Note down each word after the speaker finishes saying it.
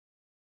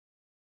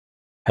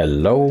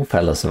Hello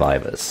fellow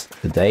survivors.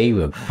 Today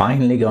we're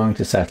finally going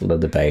to settle the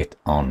debate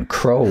on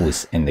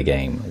crows in the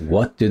game.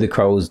 What do the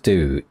crows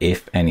do,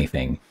 if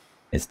anything?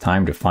 It's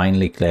time to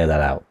finally clear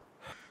that out.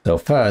 So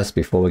first,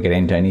 before we get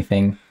into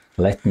anything,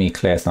 let me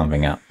clear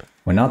something up.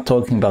 We're not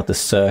talking about the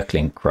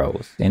circling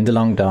crows. In the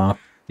long dark,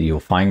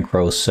 you'll find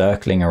crows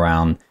circling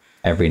around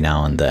every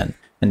now and then.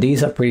 And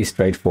these are pretty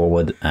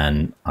straightforward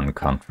and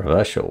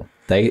uncontroversial.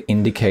 They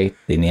indicate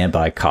the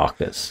nearby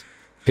carcass.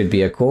 Could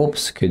be a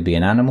corpse, could be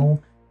an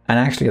animal. And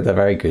actually they're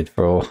very good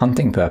for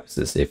hunting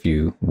purposes. If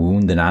you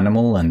wound an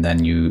animal and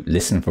then you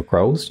listen for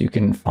crows, you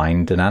can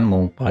find an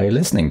animal by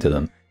listening to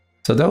them.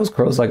 So those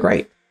crows are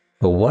great.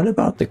 But what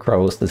about the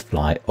crows that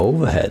fly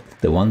overhead?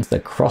 The ones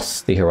that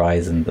cross the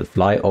horizon, that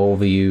fly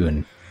over you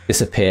and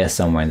disappear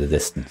somewhere in the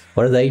distance.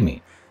 What do they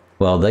mean?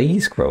 Well,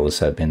 these crows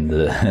have been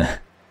the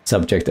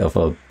subject of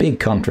a big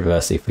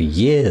controversy for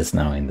years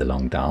now in the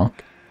long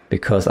dark,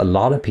 because a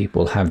lot of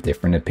people have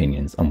different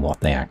opinions on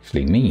what they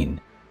actually mean.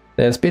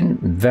 There's been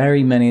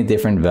very many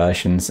different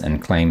versions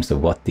and claims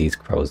of what these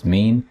crows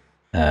mean,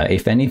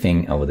 if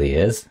anything, over the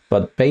years,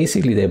 but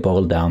basically they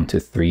boil down to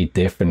three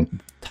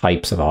different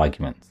types of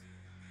arguments.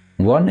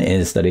 One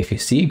is that if you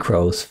see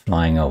crows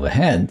flying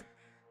overhead,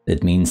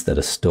 it means that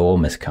a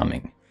storm is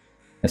coming,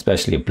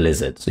 especially a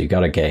blizzard, so you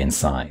gotta get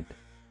inside.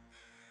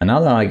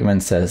 Another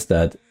argument says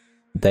that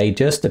they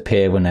just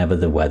appear whenever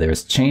the weather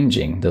is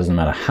changing. Doesn't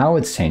matter how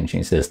it's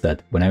changing, it says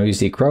that whenever you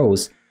see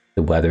crows,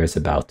 the weather is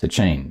about to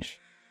change.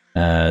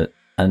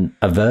 And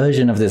a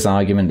version of this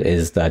argument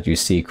is that you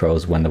see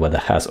crows when the weather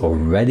has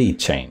already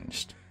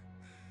changed.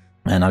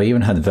 And I've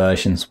even had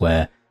versions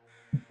where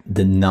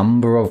the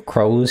number of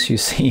crows you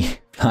see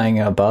flying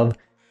above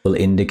will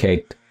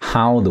indicate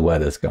how the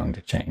weather is going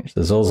to change.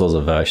 There's all sorts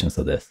of versions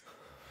of this.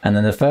 And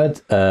then the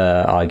third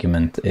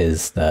argument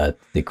is that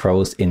the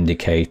crows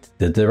indicate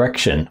the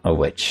direction of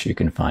which you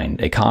can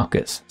find a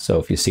carcass. So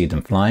if you see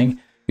them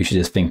flying, you should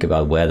just think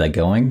about where they're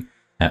going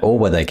or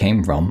where they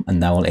came from,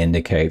 and that will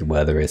indicate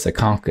where there is a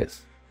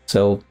carcass.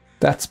 So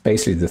that's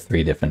basically the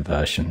three different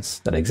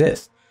versions that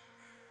exist.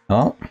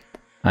 Well,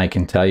 I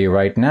can tell you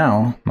right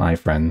now, my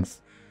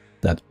friends,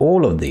 that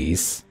all of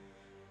these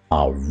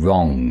are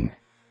wrong.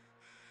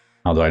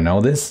 How do I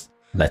know this?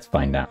 Let's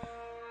find out.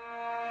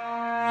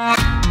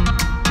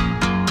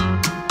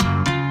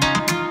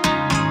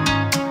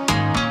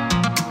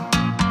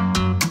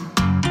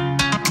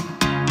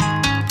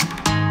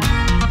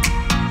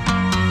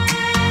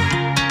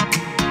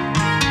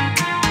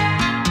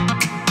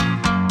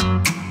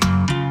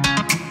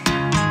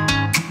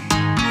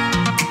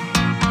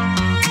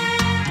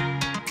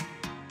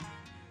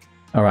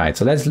 Alright,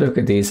 so let's look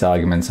at these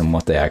arguments and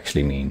what they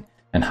actually mean,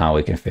 and how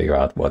we can figure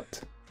out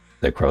what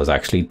the crows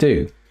actually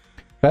do.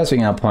 First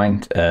thing I'll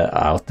point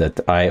out that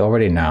I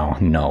already now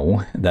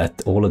know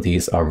that all of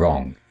these are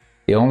wrong.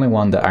 The only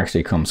one that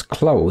actually comes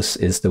close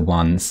is the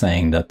one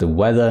saying that the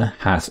weather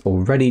has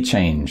already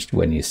changed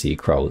when you see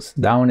crows.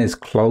 That one is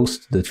close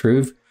to the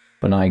truth,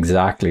 but not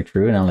exactly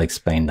true, and I'll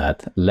explain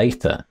that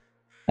later.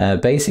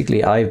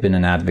 Basically, I've been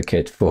an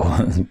advocate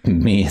for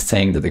me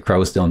saying that the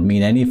crows don't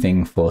mean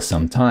anything for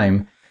some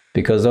time,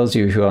 because those of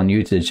you who are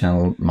new to the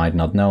channel might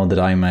not know that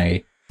I'm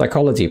a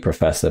psychology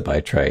professor by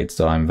trade,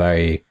 so I'm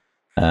very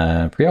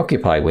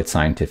preoccupied with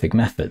scientific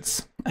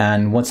methods.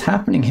 And what's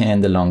happening here in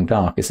the long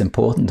dark is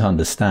important to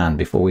understand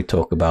before we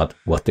talk about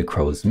what the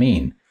crows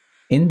mean.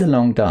 In the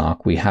long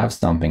dark, we have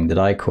something that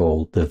I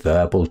call the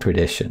verbal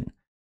tradition.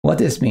 What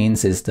this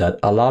means is that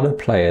a lot of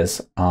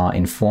players are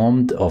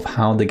informed of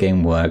how the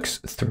game works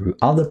through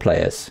other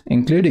players,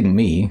 including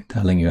me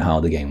telling you how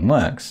the game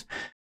works.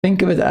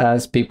 Think of it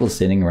as people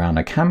sitting around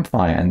a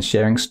campfire and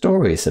sharing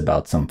stories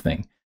about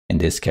something, in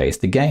this case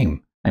the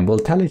game. And we'll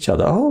tell each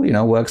other, oh, you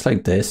know, works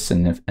like this,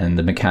 and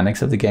the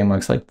mechanics of the game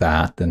works like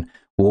that, and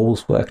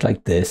walls work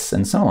like this,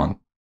 and so on.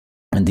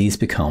 And these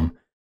become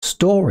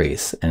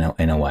stories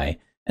in a way.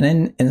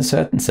 And in a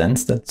certain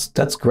sense,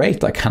 that's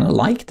great. I kind of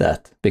like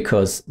that,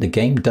 because the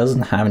game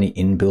doesn't have any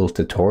inbuilt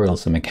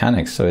tutorials or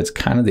mechanics, so it's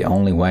kind of the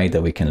only way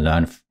that we can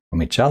learn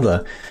from each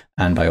other,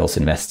 and by also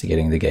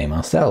investigating the game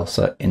ourselves.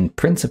 So in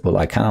principle,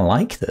 I kind of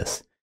like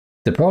this.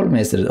 The problem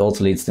is that it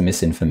also leads to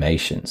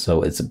misinformation,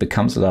 so it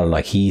becomes a lot of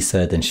like he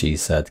said and she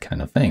said kind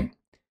of thing.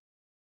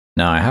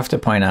 Now I have to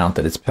point out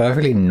that it's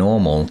perfectly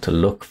normal to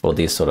look for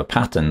these sort of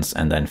patterns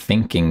and then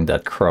thinking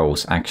that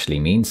crows actually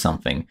mean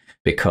something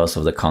because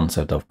of the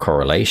concept of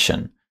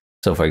correlation.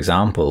 So for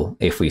example,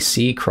 if we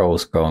see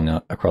crows going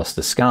across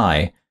the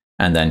sky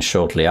and then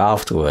shortly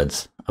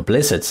afterwards a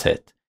blizzard's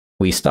hit,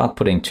 we start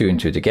putting two and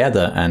two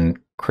together and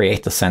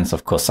create a sense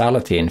of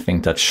causality and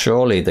think that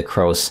surely the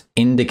crows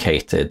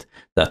indicated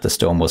that the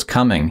storm was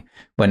coming,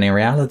 when in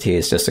reality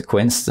it's just a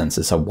coincidence.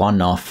 It's a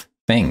one-off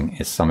thing.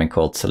 It's something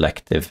called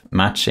selective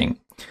matching.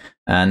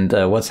 And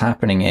what's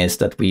happening is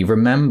that we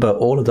remember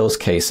all of those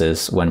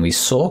cases when we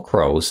saw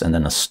crows and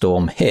then a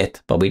storm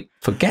hit, but we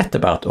forget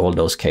about all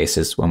those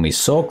cases when we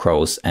saw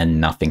crows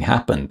and nothing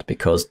happened,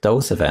 because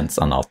those events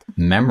are not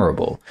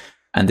memorable.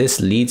 And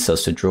this leads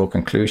us to draw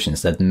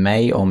conclusions that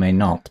may or may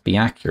not be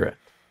accurate.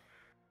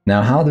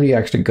 Now, how do we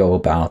actually go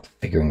about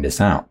figuring this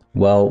out?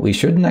 Well, we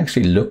shouldn't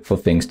actually look for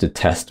things to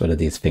test whether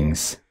these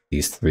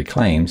 3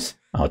 claims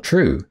are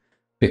true,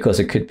 because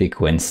it could be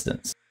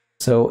coincidence.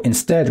 So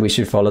instead, we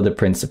should follow the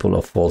principle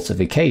of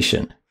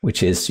falsification,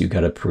 which is you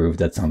got to prove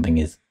that something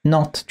is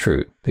not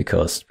true,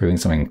 because proving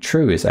something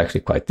true is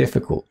actually quite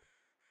difficult.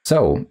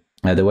 So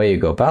the way you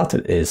go about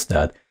it is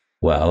that,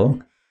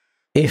 well,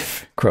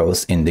 if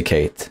crows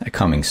indicate a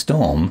coming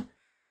storm,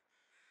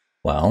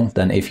 well,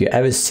 then if you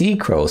ever see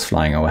crows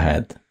flying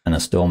overhead and a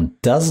storm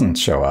doesn't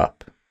show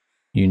up,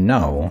 you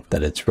know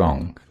that it's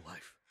wrong.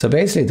 So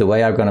basically the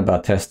way I've gone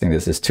about testing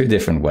this is 2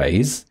 different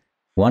ways.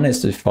 One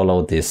is to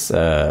follow this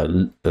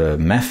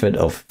method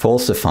of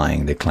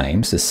falsifying the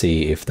claims to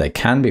see if they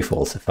can be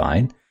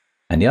falsified.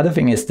 And the other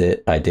thing is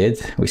that I did,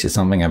 which is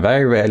something I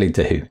very rarely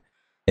do,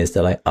 is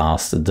that I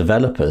asked the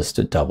developers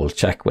to double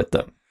check with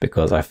them,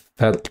 because I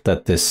felt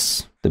that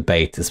this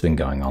debate has been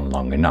going on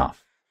long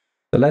enough.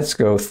 So let's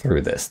go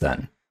through this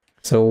then.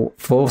 So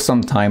for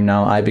some time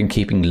now, I've been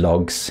keeping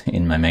logs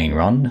in my main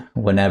run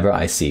whenever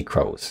I see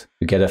crows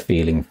to get a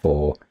feeling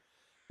for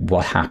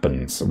what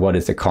happens, what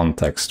is the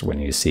context when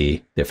you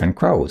see different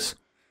crows.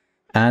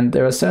 And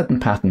there are certain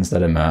patterns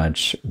that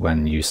emerge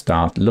when you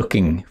start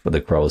looking for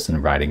the crows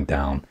and writing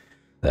down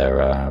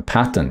their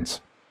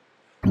patterns.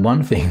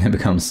 One thing that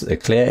becomes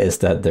clear is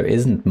that there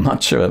isn't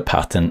much of a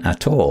pattern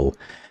at all.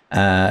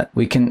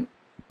 We can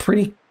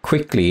pretty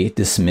quickly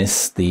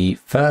dismiss the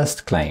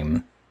first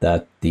claim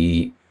that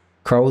the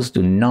crows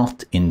do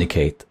not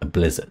indicate a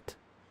blizzard.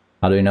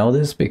 How do we know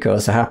this?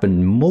 Because it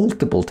happened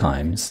multiple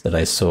times that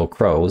I saw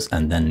crows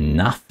and then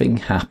nothing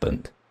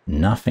happened.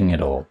 Nothing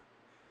at all.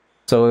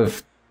 So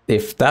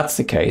if that's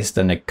the case,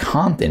 then it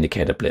can't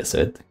indicate a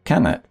blizzard,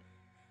 can it?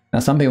 Now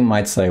some people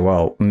might say,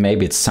 well,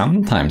 maybe it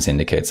sometimes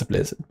indicates a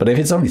blizzard. But if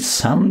it's only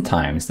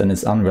sometimes, then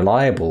it's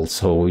unreliable,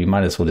 so you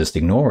might as well just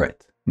ignore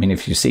it. I mean,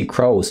 if you see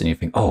crows and you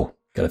think, oh,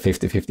 got a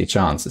 50-50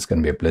 chance it's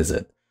going to be a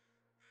blizzard,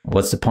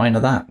 what's the point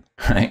of that,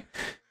 right?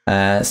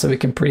 So we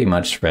can pretty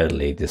much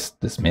readily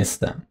dismiss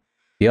them.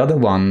 The other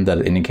one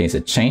that indicates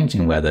a change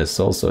in weather is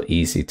also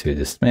easy to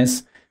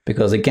dismiss,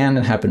 because again,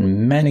 it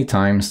happened many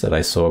times that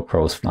I saw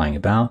crows flying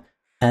about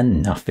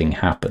and nothing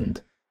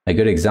happened. A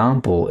good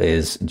example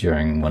is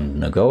during one of the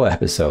Nagoa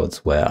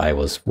episodes where I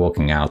was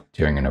walking out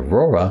during an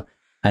aurora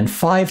and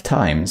 5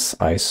 times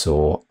I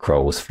saw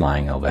crows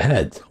flying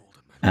overhead.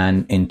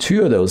 And in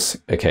 2 of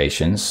those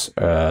occasions,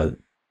 the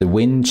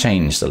wind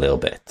changed a little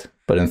bit,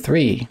 but in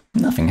 3,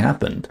 nothing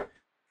happened.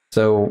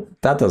 So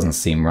that doesn't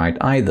seem right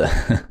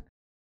either.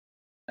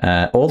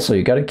 Also,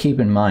 you got to keep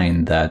in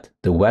mind that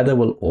the weather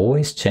will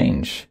always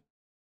change,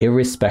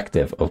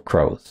 irrespective of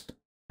crows.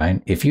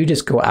 Right? If you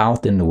just go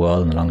out in the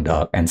world in the long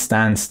dark and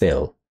stand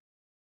still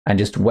and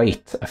just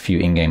wait a few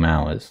in-game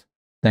hours,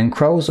 then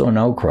crows or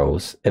no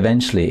crows,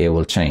 eventually it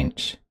will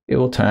change. It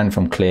will turn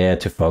from clear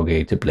to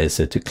foggy to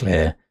blizzard to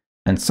clear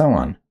and so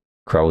on.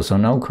 Crows or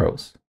no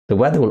crows. The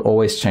weather will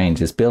always change.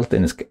 It's built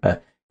in a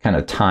kind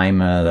of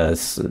timer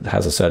that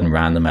has a certain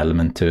random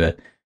element to it.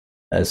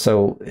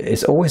 So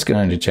it's always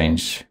going to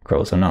change,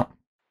 crows or not.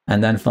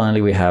 And then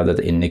finally we have that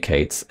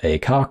indicates a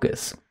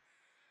carcass.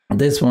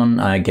 This one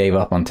I gave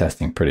up on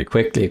testing pretty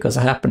quickly because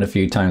it happened a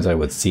few times I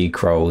would see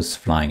crows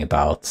flying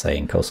about, say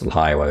in Coastal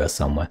Highway or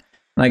somewhere,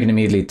 and I can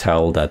immediately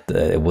tell that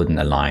it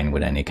wouldn't align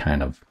with any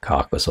kind of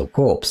carcass or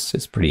corpse.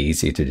 It's pretty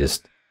easy to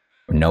just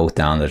note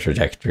down the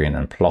trajectory and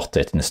then plot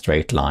it in a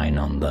straight line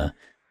on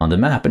the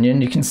map, and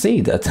you can see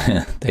that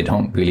they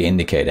don't really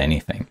indicate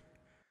anything.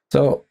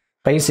 So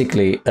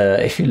basically,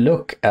 if you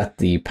look at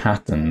the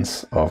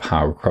patterns of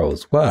how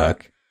crows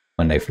work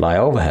when they fly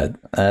overhead,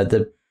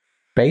 the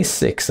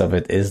basics of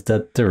it is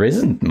that there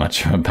isn't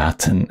much of a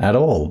pattern at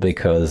all,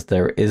 because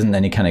there isn't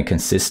any kind of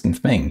consistent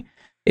thing.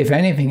 If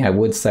anything, I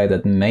would say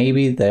that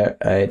maybe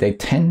they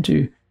tend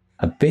to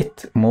a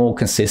bit more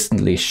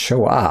consistently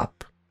show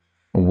up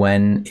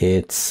when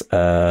it's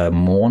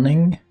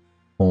morning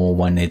or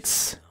when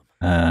it's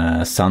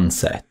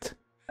sunset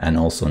and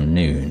also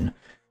noon.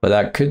 But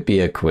that could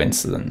be a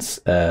coincidence.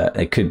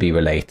 It could be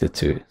related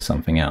to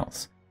something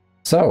else.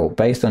 So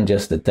based on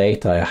just the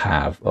data I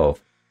have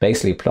of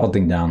basically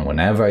plotting down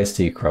whenever I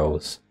see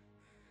crows,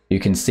 you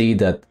can see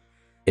that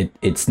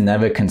it's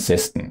never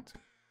consistent.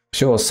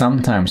 Sure,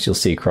 sometimes you'll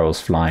see crows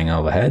flying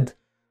overhead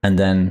and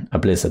then a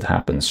blizzard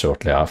happens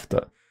shortly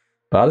after.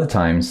 But other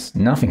times,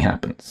 nothing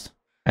happens.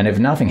 And if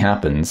nothing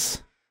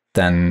happens,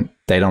 then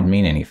they don't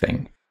mean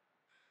anything.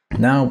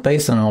 Now,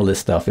 based on all this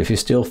stuff, if you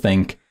still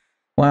think,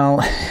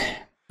 well,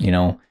 you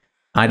know,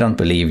 I don't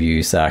believe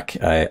you, Zach.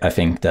 I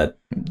think that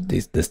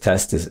these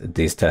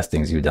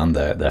testings you've done,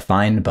 they're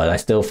fine, but I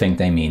still think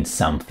they mean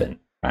something,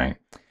 right?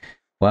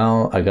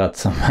 Well, I got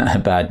some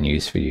bad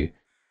news for you,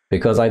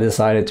 because I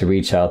decided to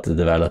reach out to the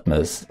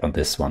developers on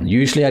this one.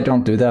 Usually I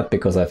don't do that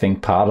because I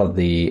think part of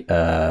the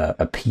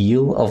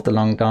appeal of the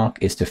long dark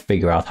is to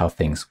figure out how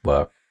things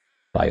work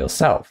by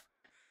yourself.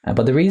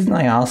 But the reason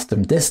I asked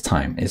him this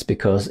time is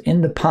because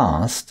in the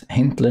past,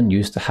 Hinterland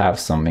used to have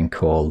something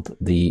called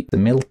the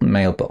Milton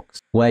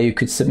mailbox, where you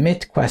could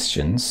submit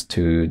questions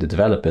to the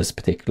developers,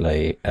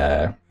 particularly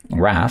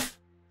Raph,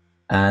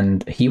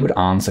 and he would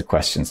answer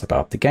questions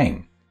about the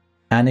game.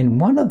 And in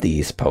one of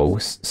these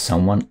posts,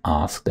 someone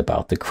asked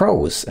about the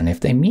crows and if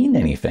they mean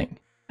anything.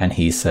 And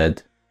he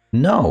said,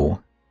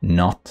 no,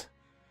 not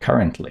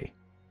currently.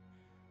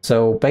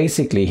 So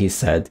basically he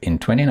said in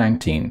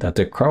 2019 that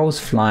the crows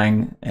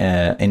flying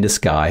in the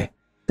sky,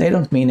 they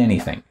don't mean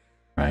anything,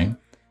 right?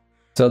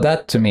 So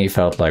that to me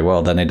felt like,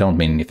 well, then they don't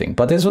mean anything.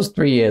 But this was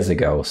 3 years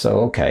ago, so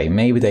okay,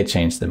 maybe they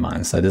changed their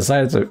minds. So I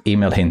decided to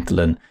email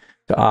Hinterland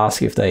to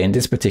ask if they, in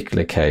this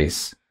particular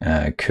case,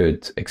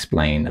 could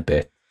explain a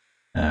bit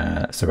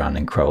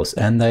surrounding crows.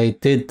 And they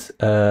did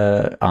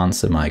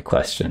answer my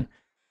question.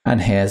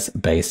 And here's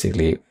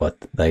basically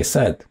what they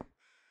said.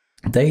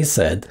 They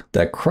said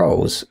that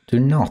crows do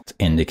not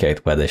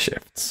indicate weather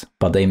shifts,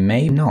 but they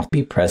may not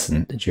be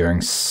present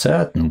during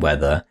certain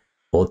weather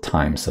or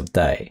times of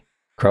day.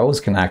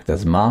 Crows can act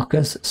as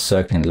markers,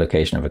 circling the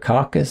location of a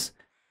carcass,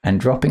 and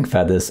dropping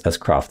feathers as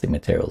crafting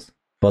materials,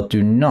 but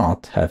do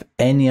not have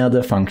any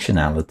other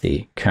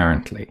functionality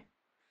currently.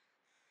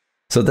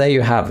 So there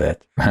you have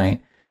it,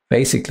 right?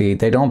 Basically,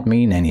 they don't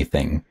mean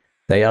anything.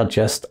 They are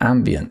just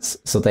ambience.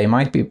 So they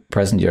might be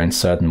present during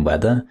certain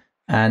weather.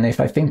 And if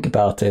I think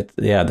about it,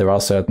 yeah, there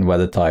are certain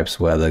weather types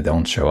where they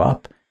don't show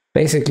up.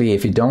 Basically,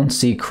 if you don't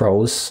see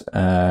crows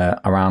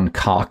around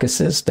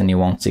carcasses, then you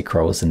won't see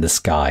crows in the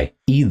sky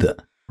either,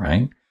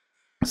 right?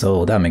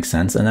 So that makes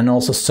sense. And then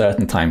also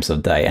certain times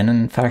of day. And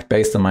in fact,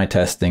 based on my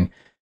testing,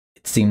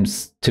 it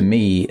seems to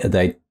me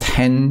they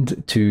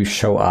tend to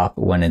show up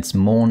when it's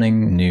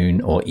morning,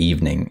 noon, or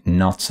evening,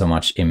 not so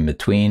much in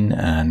between,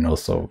 and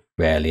also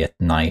rarely at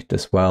night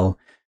as well.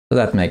 So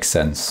that makes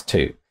sense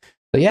too.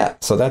 So yeah,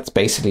 so that's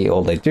basically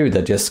all they do.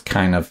 They're just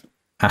kind of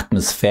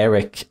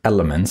atmospheric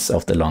elements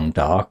of the long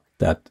dark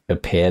that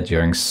appear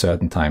during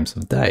certain times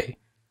of day.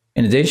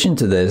 In addition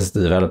to this,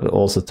 the developer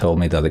also told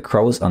me that the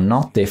crows are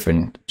not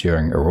different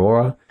during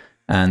Aurora,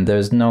 and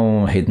there's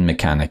no hidden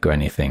mechanic or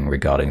anything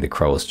regarding the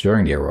crows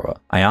during the Aurora.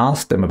 I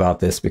asked them about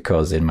this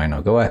because in my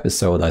No-Go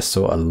episode, I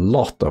saw a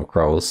lot of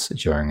crows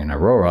during an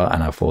Aurora,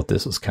 and I thought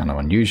this was kind of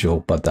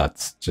unusual, but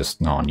that's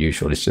just not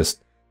unusual. It's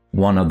just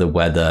one of the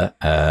weather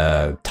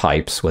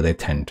types where they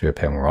tend to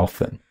appear more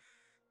often.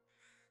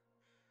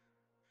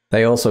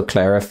 They also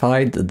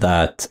clarified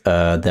that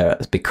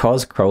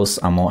because crows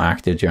are more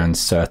active during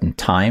certain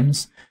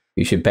times,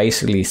 you should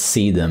basically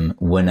see them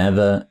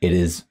whenever it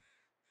is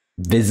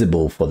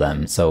visible for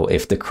them. So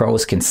if the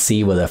crows can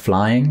see where they're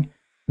flying,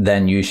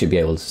 then you should be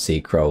able to see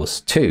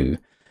crows too.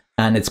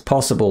 And it's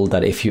possible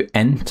that if you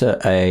enter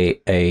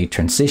a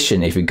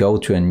transition, if you go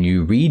to a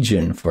new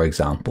region, for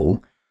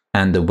example,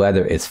 and the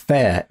weather is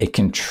fair, it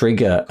can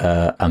trigger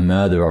a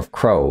murder of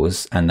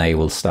crows and they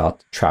will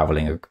start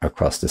traveling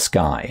across the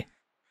sky.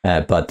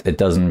 But it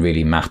doesn't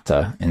really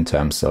matter in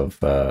terms of,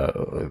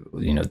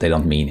 they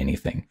don't mean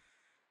anything.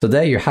 So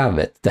there you have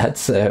it.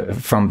 That's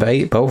from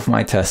both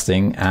my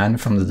testing and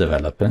from the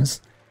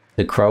developers.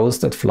 The crows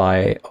that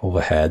fly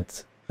overhead,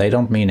 they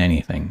don't mean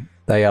anything.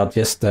 They are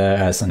just there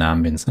as an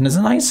ambience. And it's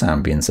a nice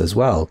ambience as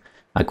well.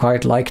 I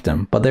quite like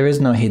them, but there is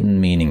no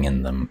hidden meaning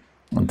in them.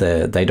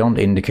 They don't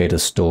indicate a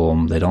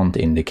storm, they don't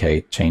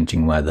indicate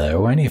changing weather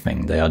or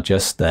anything. They are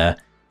just there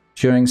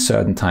during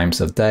certain times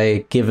of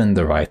day, given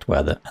the right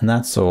weather, and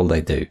that's all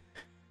they do.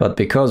 But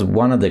because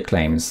one of the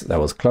claims that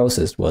was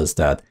closest was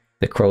that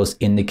the crows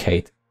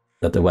indicate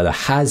that the weather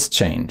has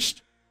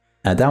changed,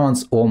 that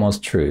one's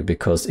almost true,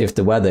 because if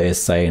the weather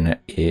is, say, in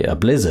a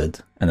blizzard,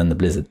 and then the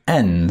blizzard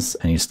ends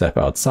and you step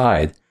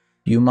outside,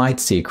 you might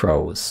see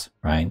crows,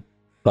 right?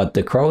 But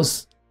the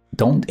crows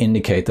don't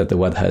indicate that the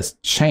weather has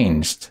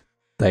changed.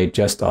 They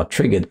just are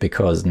triggered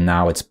because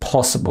now it's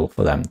possible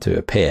for them to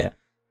appear.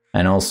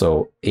 And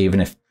also, even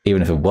if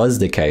it was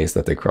the case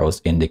that the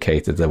crows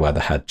indicated the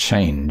weather had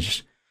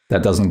changed,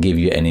 that doesn't give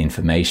you any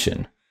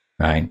information,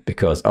 right?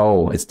 Because,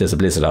 there's a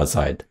blizzard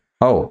outside.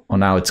 Well,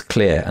 now it's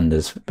clear and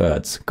there's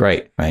birds.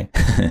 Great, right?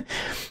 It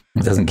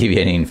doesn't give you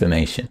any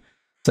information.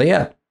 So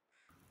yeah,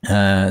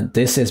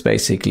 this is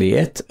basically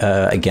it.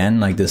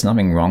 Again, there's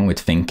nothing wrong with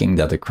thinking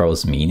that the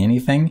crows mean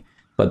anything.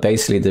 But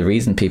basically the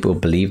reason people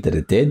believe that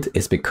it did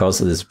is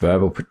because of this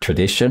verbal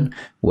tradition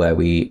where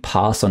we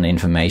pass on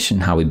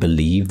information how we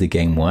believe the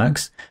game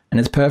works. And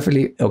it's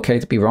perfectly okay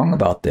to be wrong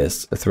about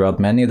this. Throughout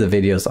many of the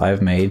videos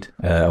I've made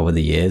over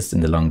the years in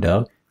the Long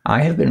Dark,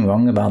 I have been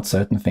wrong about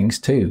certain things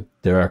too.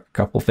 There are a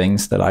couple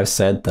things that I've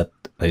said that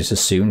I just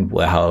assumed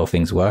were how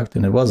things worked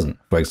and it wasn't.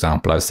 For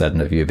example, I've said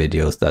in a few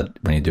videos that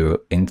when you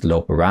do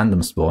interlope or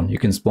random spawn, you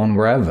can spawn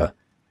wherever.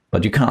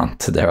 But you can't.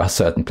 There are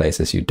certain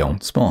places you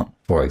don't spawn,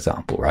 for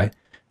example, right?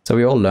 So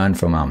we all learn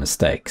from our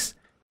mistakes.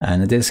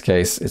 And in this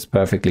case, it's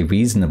perfectly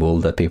reasonable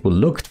that people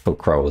looked for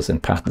crows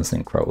and patterns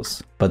in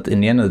crows. But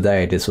in the end of the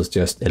day, this was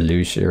just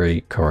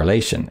illusory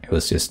correlation. It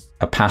was just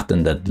a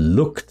pattern that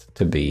looked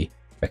to be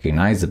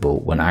recognizable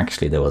when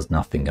actually there was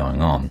nothing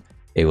going on.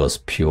 It was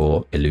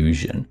pure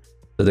illusion.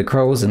 So the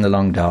crows in the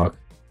long dark,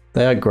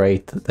 they are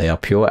great, they are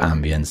pure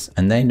ambience,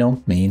 and they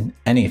don't mean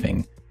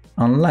anything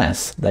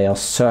unless they are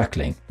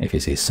circling. If you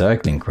see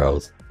circling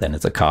crows, then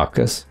it's a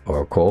carcass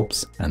or a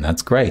corpse, and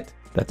that's great.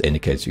 That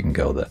indicates you can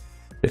go there.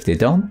 If they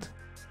don't,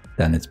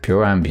 then it's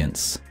pure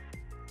ambience.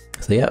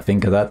 So yeah,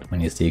 think of that when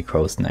you see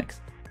crows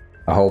next.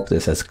 I hope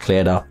this has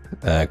cleared up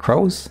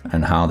crows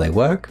and how they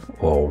work,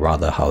 or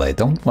rather how they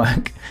don't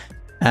work,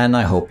 and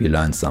I hope you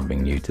learned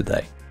something new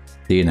today.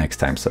 See you next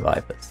time,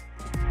 survivors.